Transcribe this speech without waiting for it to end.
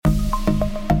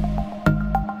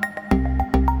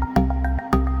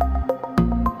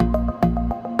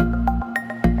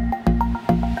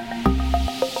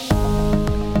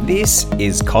This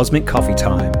is Cosmic Coffee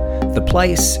Time, the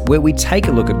place where we take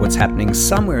a look at what's happening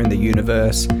somewhere in the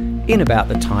universe in about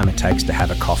the time it takes to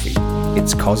have a coffee.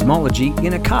 It's cosmology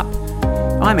in a cup.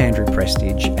 I'm Andrew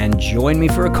Prestige, and join me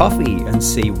for a coffee and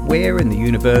see where in the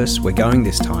universe we're going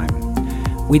this time.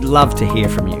 We'd love to hear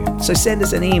from you, so send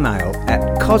us an email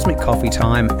at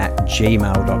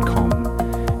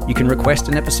cosmiccoffeetime@gmail.com. You can request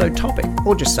an episode topic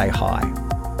or just say hi.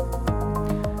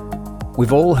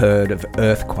 We've all heard of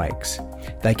earthquakes.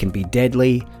 They can be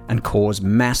deadly and cause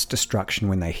mass destruction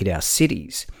when they hit our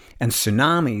cities, and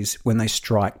tsunamis when they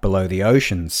strike below the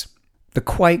oceans. The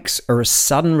quakes are a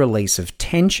sudden release of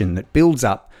tension that builds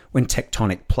up when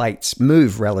tectonic plates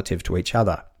move relative to each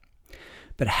other.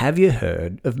 But have you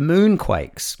heard of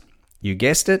moonquakes? You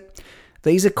guessed it,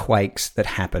 these are quakes that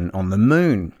happen on the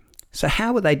moon. So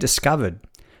how were they discovered?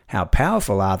 How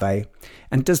powerful are they?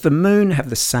 And does the moon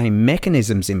have the same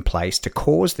mechanisms in place to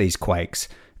cause these quakes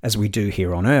as we do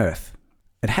here on Earth?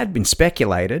 It had been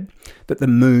speculated that the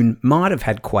moon might have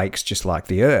had quakes just like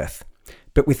the Earth,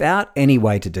 but without any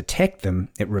way to detect them,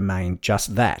 it remained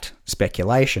just that,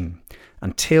 speculation,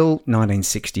 until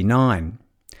 1969.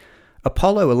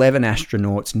 Apollo 11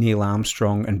 astronauts Neil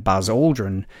Armstrong and Buzz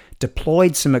Aldrin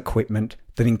deployed some equipment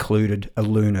that included a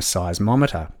lunar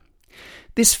seismometer.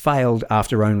 This failed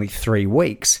after only 3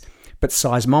 weeks, but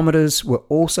seismometers were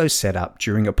also set up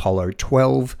during Apollo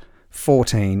 12,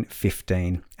 14,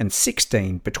 15 and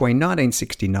 16 between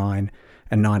 1969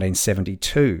 and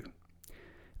 1972.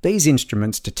 These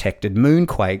instruments detected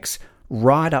moonquakes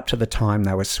right up to the time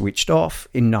they were switched off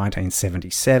in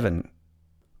 1977.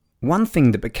 One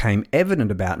thing that became evident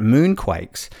about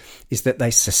moonquakes is that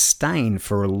they sustain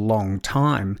for a long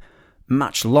time,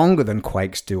 much longer than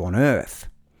quakes do on Earth.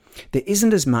 There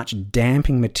isn't as much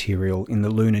damping material in the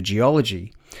lunar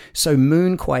geology, so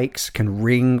moonquakes can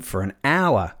ring for an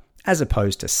hour as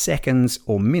opposed to seconds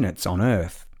or minutes on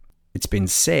Earth. It's been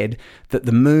said that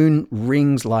the moon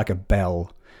rings like a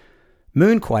bell.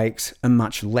 Moonquakes are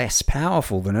much less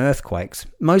powerful than earthquakes,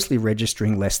 mostly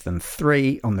registering less than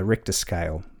 3 on the Richter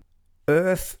scale.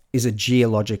 Earth is a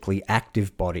geologically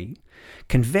active body.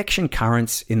 Convection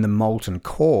currents in the molten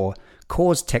core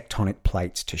cause tectonic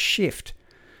plates to shift.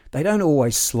 They don't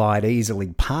always slide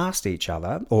easily past each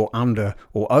other or under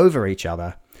or over each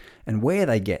other, and where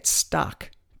they get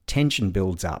stuck, tension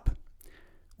builds up.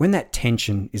 When that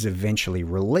tension is eventually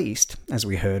released, as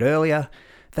we heard earlier,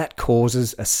 that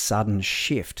causes a sudden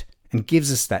shift and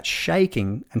gives us that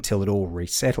shaking until it all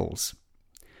resettles.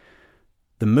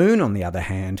 The moon, on the other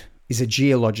hand, is a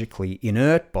geologically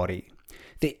inert body.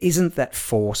 There isn't that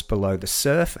force below the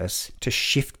surface to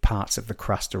shift parts of the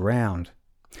crust around.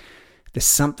 There's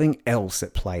something else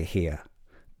at play here.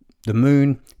 The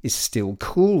moon is still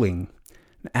cooling.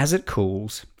 As it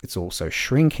cools, it's also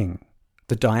shrinking.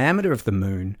 The diameter of the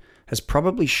moon has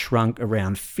probably shrunk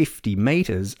around 50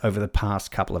 metres over the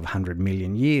past couple of 100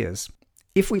 million years.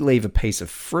 If we leave a piece of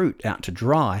fruit out to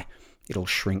dry, it'll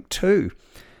shrink too.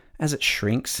 As it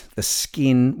shrinks, the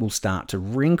skin will start to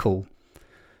wrinkle.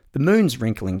 The moon's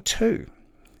wrinkling too,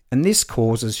 and this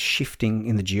causes shifting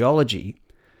in the geology.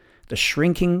 The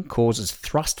shrinking causes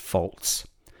thrust faults,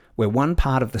 where one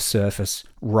part of the surface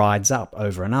rides up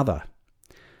over another.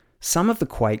 Some of the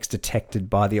quakes detected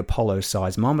by the Apollo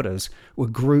seismometers were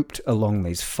grouped along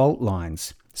these fault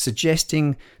lines,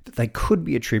 suggesting that they could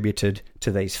be attributed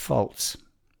to these faults.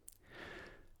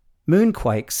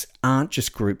 Moonquakes aren't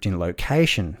just grouped in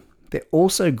location, they're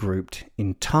also grouped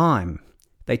in time.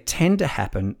 They tend to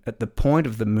happen at the point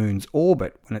of the moon's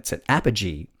orbit when it's at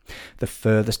apogee, the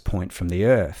furthest point from the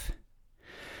Earth.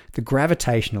 The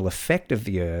gravitational effect of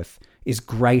the Earth is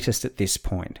greatest at this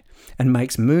point and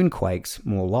makes moonquakes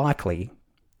more likely.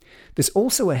 There's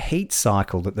also a heat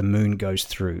cycle that the moon goes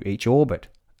through each orbit.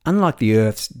 Unlike the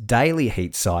Earth's daily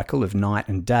heat cycle of night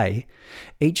and day,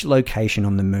 each location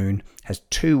on the moon has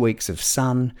 2 weeks of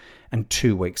sun and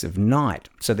 2 weeks of night,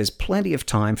 so there's plenty of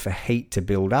time for heat to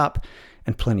build up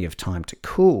and plenty of time to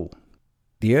cool.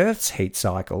 The Earth's heat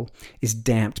cycle is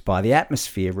damped by the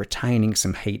atmosphere retaining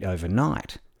some heat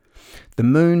overnight. The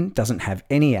moon doesn't have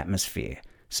any atmosphere,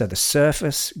 so the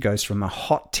surface goes from a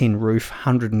hot tin roof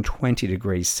 120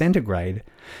 degrees centigrade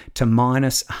to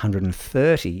minus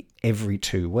 130 every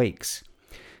 2 weeks.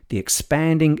 The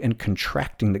expanding and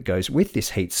contracting that goes with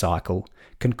this heat cycle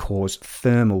can cause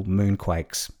thermal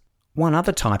moonquakes. One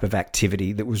other type of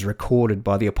activity that was recorded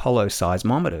by the Apollo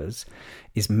seismometers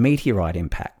is meteorite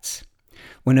impacts.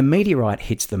 When a meteorite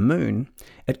hits the moon,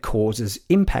 it causes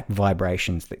impact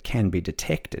vibrations that can be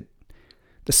detected.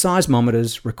 The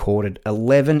seismometers recorded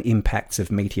 11 impacts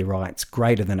of meteorites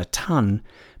greater than a ton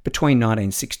between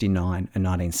 1969 and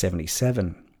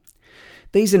 1977.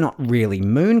 These are not really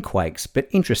moonquakes, but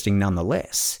interesting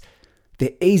nonetheless.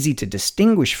 They're easy to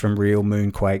distinguish from real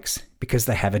moonquakes because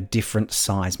they have a different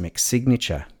seismic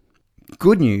signature.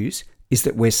 Good news is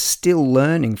that we're still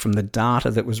learning from the data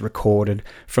that was recorded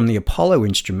from the Apollo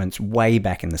instruments way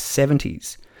back in the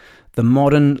 70s. The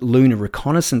modern Lunar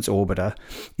Reconnaissance Orbiter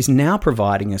is now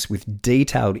providing us with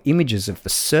detailed images of the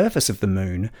surface of the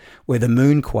moon where the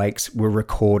moonquakes were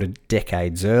recorded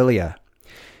decades earlier.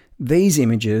 These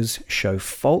images show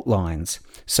fault lines,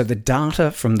 so the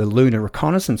data from the Lunar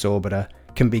Reconnaissance Orbiter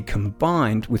can be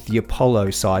combined with the Apollo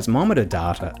seismometer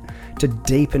data to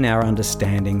deepen our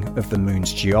understanding of the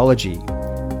moon's geology.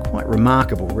 Quite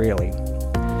remarkable, really.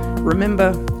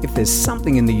 Remember, if there's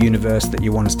something in the universe that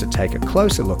you want us to take a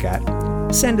closer look at,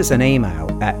 send us an email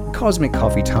at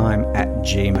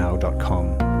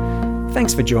cosmiccoffeetime@gmail.com.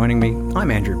 Thanks for joining me.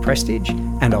 I'm Andrew Prestige,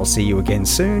 and I'll see you again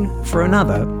soon for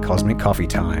another Cosmic Coffee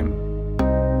Time.